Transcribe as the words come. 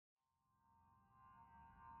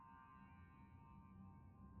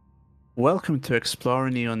Welcome to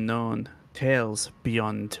Exploring the Unknown, Tales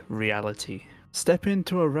Beyond Reality. Step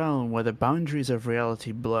into a realm where the boundaries of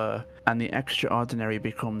reality blur and the extraordinary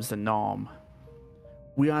becomes the norm.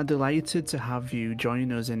 We are delighted to have you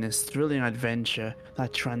join us in this thrilling adventure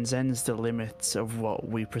that transcends the limits of what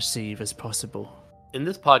we perceive as possible. In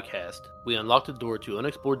this podcast, we unlock the door to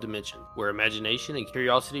unexplored dimension where imagination and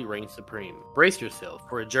curiosity reign supreme. Brace yourself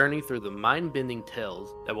for a journey through the mind-bending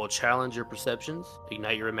tales that will challenge your perceptions,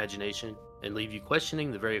 ignite your imagination, and leave you questioning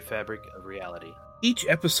the very fabric of reality. Each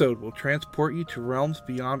episode will transport you to realms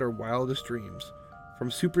beyond our wildest dreams, from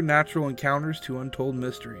supernatural encounters to untold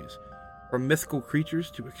mysteries, from mythical creatures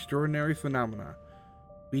to extraordinary phenomena.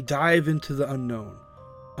 We dive into the unknown,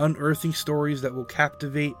 unearthing stories that will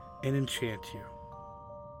captivate and enchant you.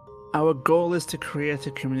 Our goal is to create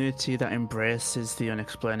a community that embraces the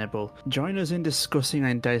unexplainable. Join us in discussing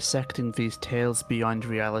and dissecting these tales beyond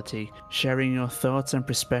reality, sharing your thoughts and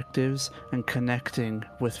perspectives, and connecting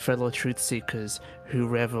with fellow truth seekers who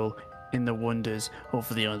revel in the wonders of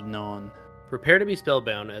the unknown. Prepare to be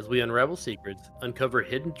spellbound as we unravel secrets, uncover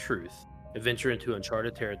hidden truths, and venture into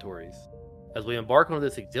uncharted territories. As we embark on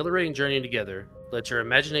this exhilarating journey together, let your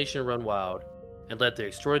imagination run wild, and let the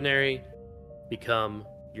extraordinary become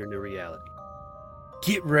your new reality.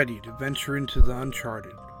 Get ready to venture into the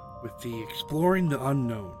uncharted with the Exploring the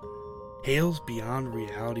Unknown, Tales Beyond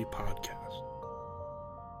Reality podcast.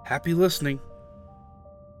 Happy listening.